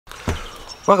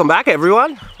Welcome back,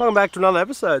 everyone. Welcome back to another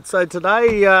episode. So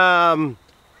today I'm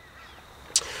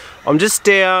just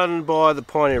down by the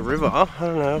Pioneer River. I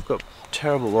don't know, I've got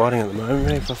terrible lighting at the moment.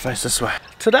 Maybe if I face this way.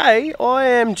 Today I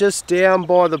am just down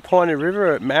by the Pioneer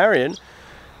River at Marion.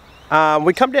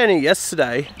 We come down here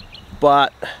yesterday,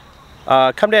 but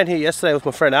come down here yesterday with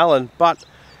my friend Alan, but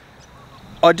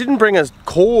I didn't bring a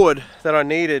cord that I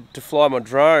needed to fly my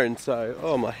drone. So,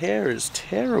 oh, my hair is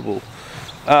terrible.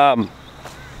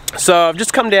 So I've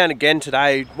just come down again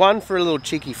today, one for a little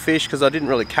cheeky fish because I didn't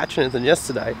really catch anything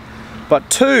yesterday,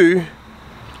 but two,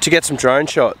 to get some drone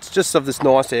shots just of this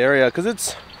nice area because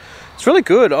it's really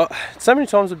good. So many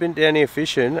times I've been down here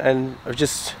fishing and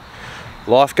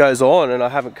life goes on and I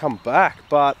haven't come back,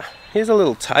 but here's a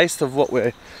little taste of what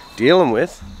we're dealing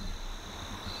with.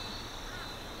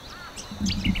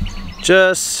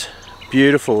 Just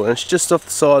beautiful, and it's just off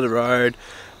the side of the road,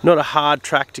 not a hard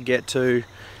track to get to.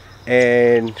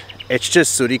 And it's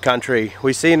just sooty country.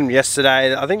 We seen them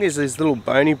yesterday. I think there's these little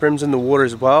bony brims in the water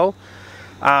as well.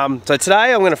 So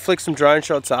today I'm going to flick some drone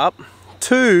shots up.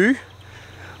 Two,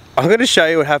 I'm going to show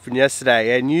you what happened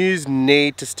yesterday, and you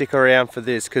need to stick around for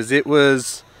this because it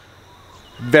was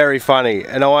very funny,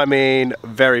 and I mean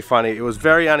very funny. It was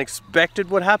very unexpected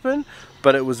what happened,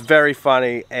 but it was very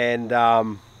funny, and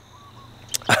I'm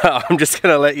just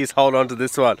going to let you hold on to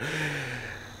this one.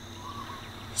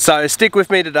 So stick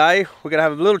with me today. We're going to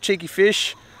have a little cheeky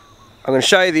fish. I'm going to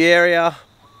show you the area.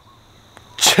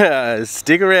 Just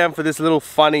stick around for this little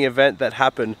funny event that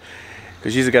happened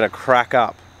because you're going to crack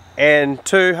up. And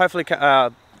two, hopefully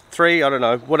three, I don't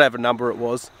know, whatever number it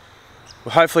was,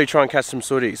 we'll hopefully try and catch some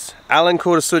sooties. Alan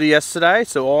caught a sooty yesterday,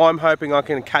 so I'm hoping I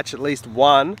can catch at least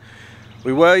one.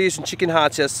 We were using chicken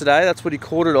hearts yesterday, that's what he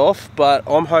caught it off, but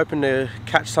I'm hoping to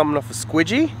catch something off a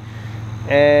squidgy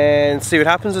and see what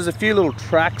happens. There's a few little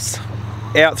tracks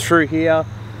out through here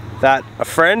that a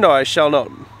friend, I shall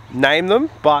not name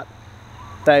them, but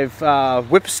they've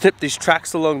whip-snipped these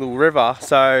tracks along the river,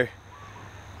 so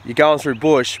you're going through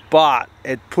bush, but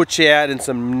it puts you out in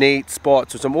some neat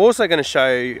spots, which I'm also going to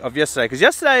show you of yesterday, because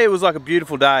yesterday it was like a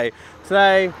beautiful day.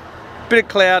 Today, a bit of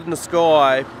cloud in the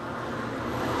sky.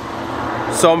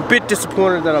 So I'm a bit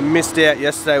disappointed that I missed out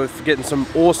yesterday with getting some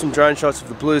awesome drone shots of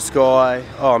the blue sky.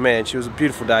 Oh man, she was a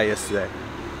beautiful day yesterday.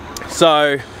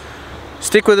 So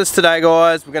stick with us today,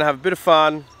 guys. We're gonna have a bit of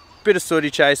fun, bit of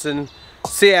sooty chasing,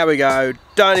 see how we go.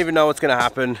 Don't even know what's gonna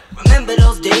happen. Remember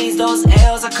those days, those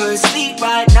L's, I couldn't sleep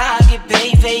right now. I get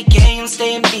paid, vacay, I'm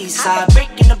staying B-side.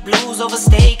 Breaking the blues over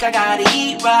steak, I gotta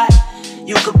eat right.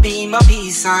 You could be my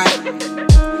peace sign.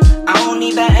 I don't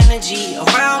need bad energy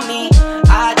around me.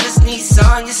 I just need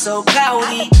sun, you're so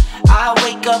cloudy. I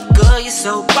wake up good, you're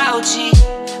so grouchy.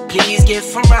 Please get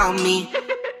from around me.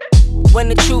 When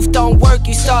the truth don't work,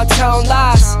 you start telling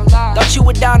lies. Thought you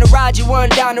were down to ride, you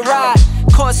weren't down to ride.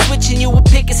 Caught switching, you were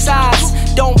picking sides.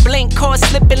 Don't blink, caught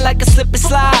slipping like a slip and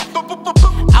slide.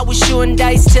 I was shooting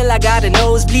dice till I got a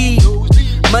nosebleed.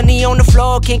 Money on the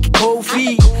floor, can't get cold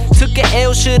feet. Took a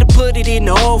L, should've put it in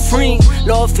the offering.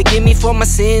 Lord, forgive me for my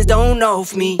sins, don't know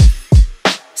of me.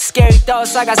 Scary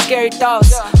thoughts, I got scary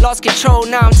thoughts. Lost control,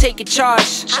 now I'm taking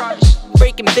charge.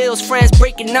 Breaking bills, friends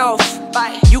breaking off.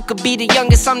 You could be the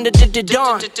youngest, I'm the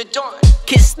dawn.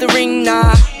 Kiss the ring,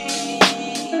 nah.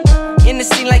 In the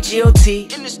scene like GOT.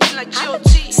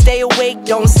 Stay awake,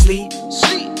 don't sleep.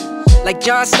 Like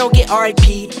Jon Snow, get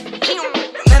R.I.P.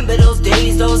 Remember those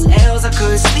days, those L's, I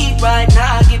couldn't sleep right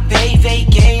now. I get paid,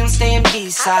 vacay, I'm staying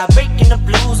B-side. Breaking the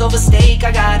blues over steak,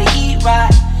 I gotta eat right.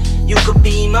 You could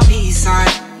be my peace sign.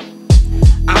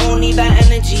 I don't need that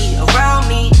energy around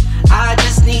me. I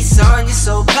just need sun, you're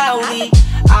so cloudy.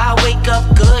 I wake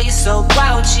up good, you're so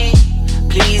grouchy.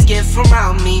 Please get from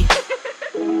around me.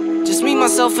 Just me,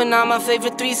 myself, and I, my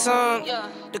favorite threesome.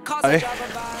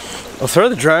 I'll throw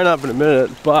the drone up in a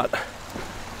minute, but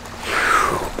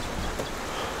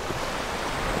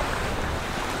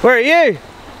where are you?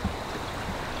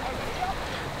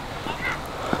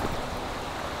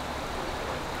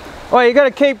 Oh, you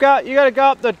gotta keep going, you gotta go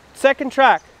up the second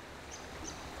track.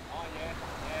 Oh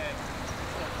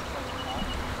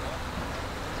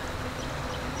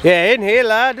yeah. Yeah, in here,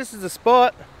 lad, this is the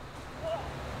spot.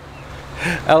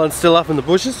 Alan's still up in the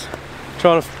bushes,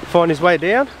 trying to find his way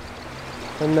down.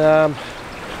 And I'm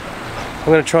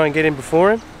gonna try and get in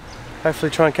before him.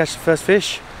 Hopefully try and catch the first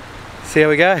fish. See how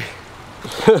we go.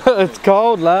 It's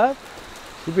cold, lad.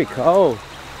 It'll be cold.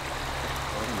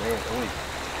 Oh man,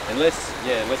 unless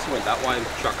you went that way and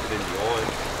chucked it in behind.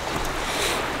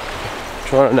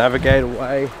 Trying to navigate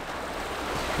away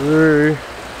through.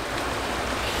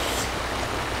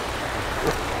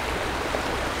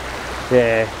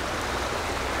 Yeah.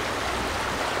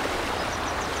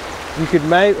 You could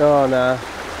maybe, oh no. I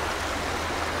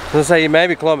was gonna say you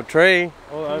maybe climb a tree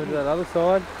or over to that other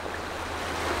side.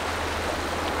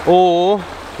 Or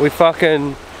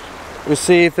we'll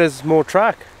see if there's more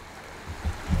track.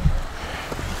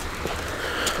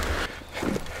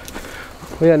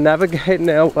 We are navigating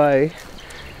our way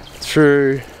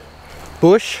through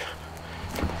bush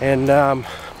and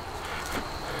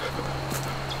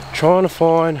trying to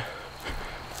find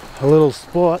a little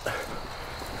spot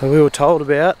that we were told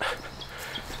about.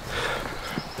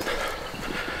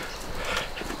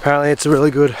 Apparently it's a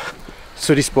really good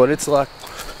sooty spot. It's like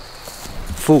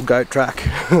full goat track.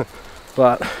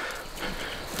 But a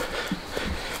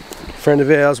friend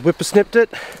of ours whippersnipped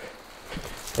it,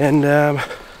 and now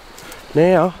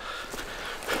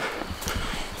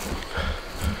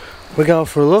we're going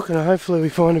for a look, and hopefully we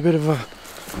find a bit of a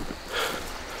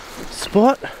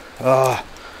spot. Oh,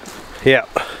 yeah,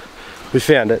 we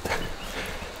found it.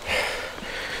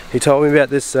 He told me about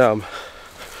this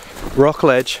rock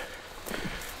ledge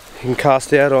you can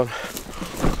cast out on,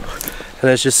 and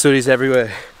there's just sooties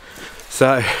everywhere.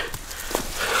 So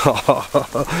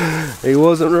he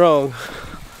wasn't wrong.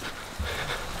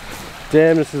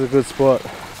 Damn, this is a good spot.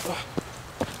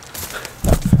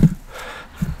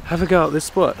 Have a go at this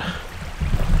spot.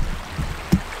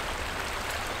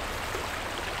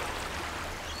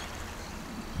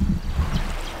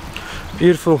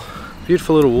 Beautiful,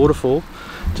 beautiful little waterfall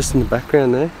just in the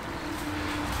background there.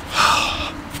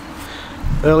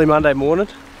 Early Monday morning.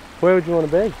 Where would you want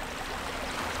to be?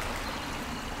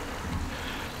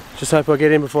 Just hope I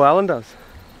get in before Alan does.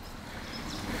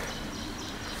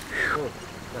 Oh,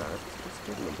 no, it's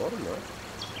good in the bottom though.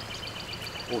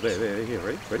 Oh, there, here,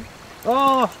 ready?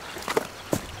 Oh!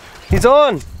 He's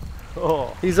on!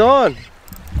 Oh, He's on!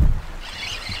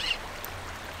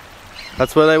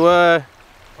 That's where they were.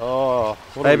 oh,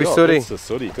 what Baby have we got? sooty. That's a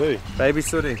sooty too. Baby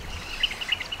sooty.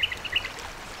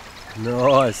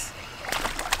 Nice.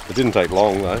 It didn't take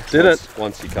long though. Did it?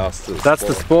 Once you cast it. That's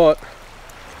the spot.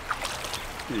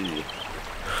 Yeah,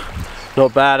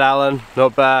 Not bad, Alan.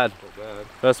 Not bad. not bad.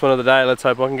 First one of the day. Let's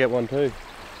hope I can get one too.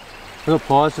 Little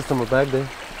pies just on my bag there.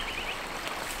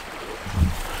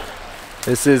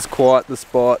 This is quite the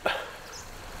spot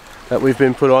that we've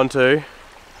been put onto.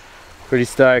 Pretty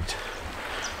stoked.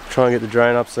 Try and get the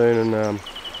drain up soon and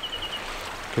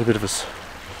get a bit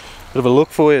of a look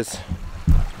for you.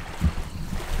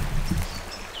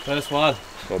 First one.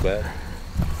 Not bad.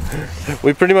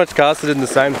 We pretty much casted in the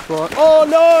same spot. Oh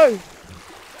no!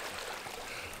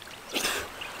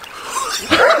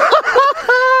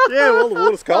 Yeah, well, the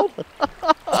water's cold.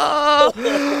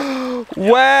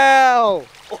 Wow!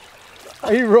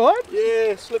 Are you right?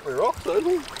 Yeah, slippery rocks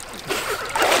though.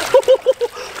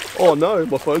 Oh no,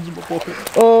 my phone's in my pocket.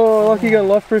 Oh, lucky you got a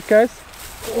life-proof case.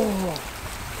 Oh.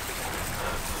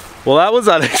 Well, that was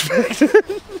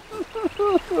unexpected.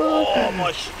 Oh,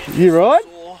 my shit. You right?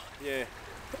 Yeah.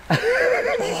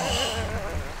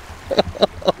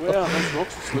 Wow, those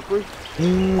rocks are slippery.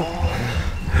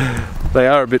 They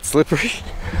are a bit slippery.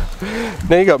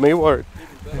 Now you got me worried.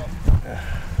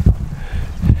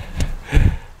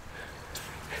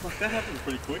 Fuck, that happened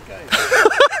pretty quick, eh?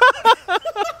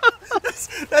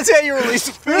 That's how you release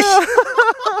a fish.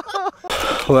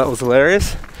 Well, that was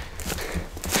hilarious.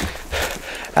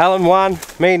 Alan won,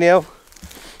 me nil.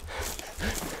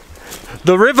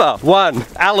 The river won,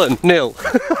 Alan nil.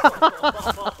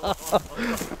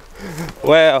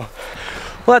 Wow.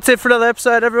 Well, that's it for another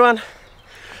episode, everyone.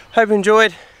 Hope you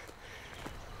enjoyed.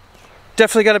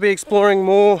 Definitely going to be exploring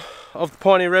more of the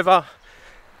Piney River.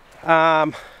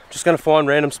 Just going to find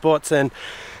random spots and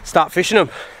start fishing them.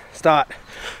 Start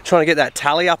trying to get that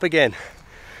tally up again.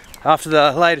 After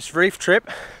the latest reef trip,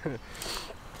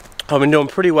 I've been doing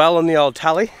pretty well on the old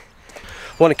tally.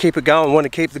 Want to keep it going, want to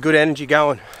keep the good energy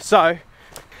going. So, and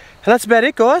that's about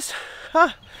it, guys.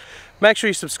 Make sure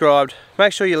you subscribed,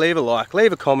 make sure you leave a like,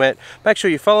 leave a comment, make sure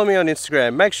you follow me on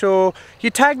Instagram, make sure you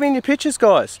tag me in your pictures,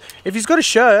 guys. If you've got a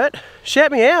shirt,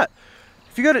 shout me out.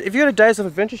 If you got a Days of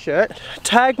Adventure shirt,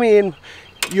 tag me in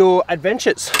your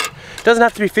adventures. Doesn't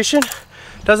have to be fishing,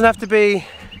 doesn't have to be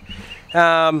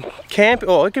camp,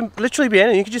 or it can literally be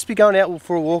anything. You could just be going out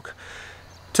for a walk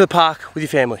to the park with your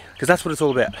family, because that's what it's all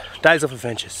about. Days of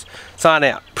Adventures. Sign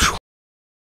out.